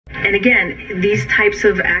And again, these types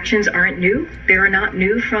of actions aren't new. They are not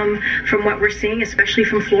new from what we're seeing, especially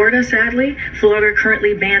from Florida, sadly. Florida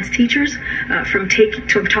currently bans teachers from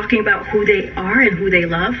talking about who they are and who they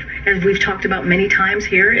love, as we've talked about many times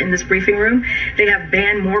here in this briefing room. They have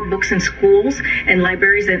banned more books in schools and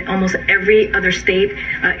libraries than almost every other state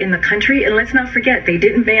in the country. And let's not forget, they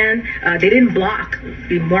didn't block,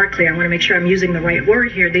 be more clear, I want to make sure I'm using the right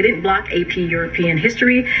word here, they didn't block AP European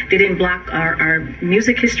history, they didn't block our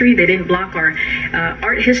music history, they didn't block our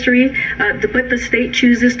art history, but the state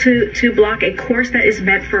chooses to block a course that is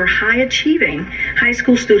meant for high achieving high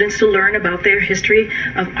school students to learn about their history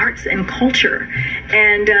of arts and culture.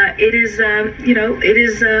 And it is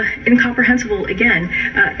incomprehensible again.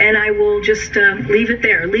 And I will just leave it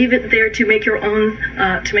there to make your own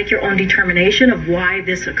determination of why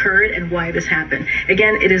this occurred and why this happened.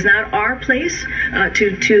 Again, it is not our place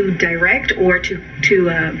to direct or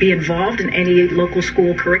to be involved in any local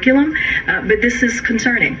school curriculum, but this is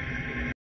concerning.